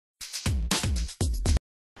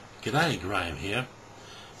G'day, Graham here.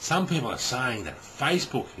 Some people are saying that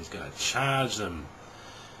Facebook is going to charge them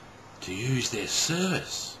to use their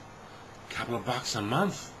service. A couple of bucks a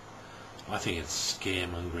month. I think it's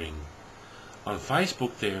scaremongering. On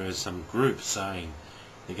Facebook there is some group saying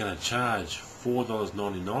they're going to charge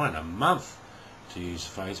 $4.99 a month to use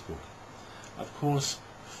Facebook. Of course,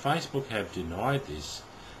 Facebook have denied this,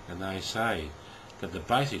 and they say that the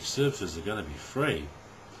basic services are going to be free.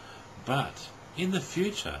 But in the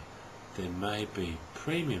future, there may be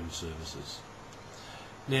premium services.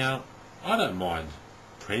 Now, I don't mind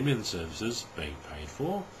premium services being paid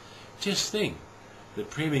for. Just think, the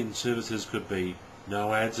premium services could be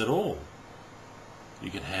no ads at all. You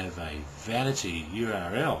can have a vanity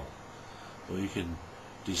URL, or you can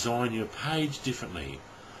design your page differently,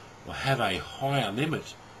 or have a higher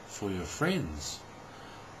limit for your friends,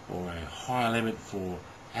 or a higher limit for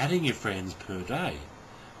adding your friends per day.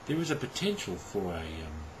 There is a potential for a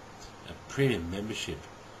premium membership.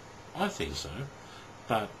 I think so,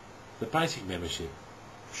 but the basic membership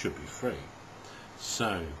should be free.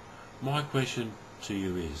 So my question to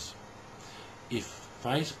you is, if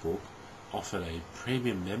Facebook offered a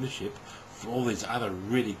premium membership for all these other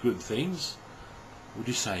really good things, would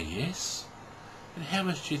you say yes? And how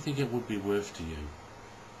much do you think it would be worth to you?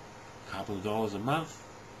 A couple of dollars a month?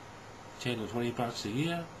 10 or 20 bucks a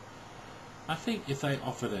year? I think if they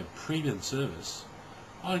offered a premium service,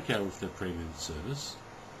 I'd go with the premium service.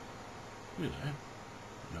 You know,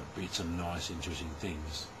 it'd be some nice, interesting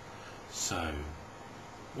things. So,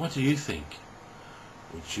 what do you think?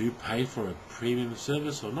 Would you pay for a premium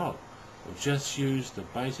service or not? Or just use the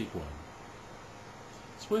basic one?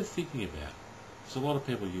 It's worth thinking about. There's a lot of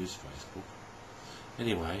people use Facebook.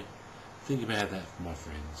 Anyway, think about that, my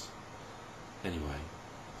friends. Anyway,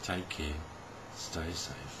 take care. Stay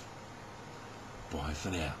safe. Bye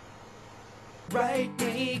for now. Write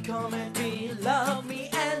me, comment.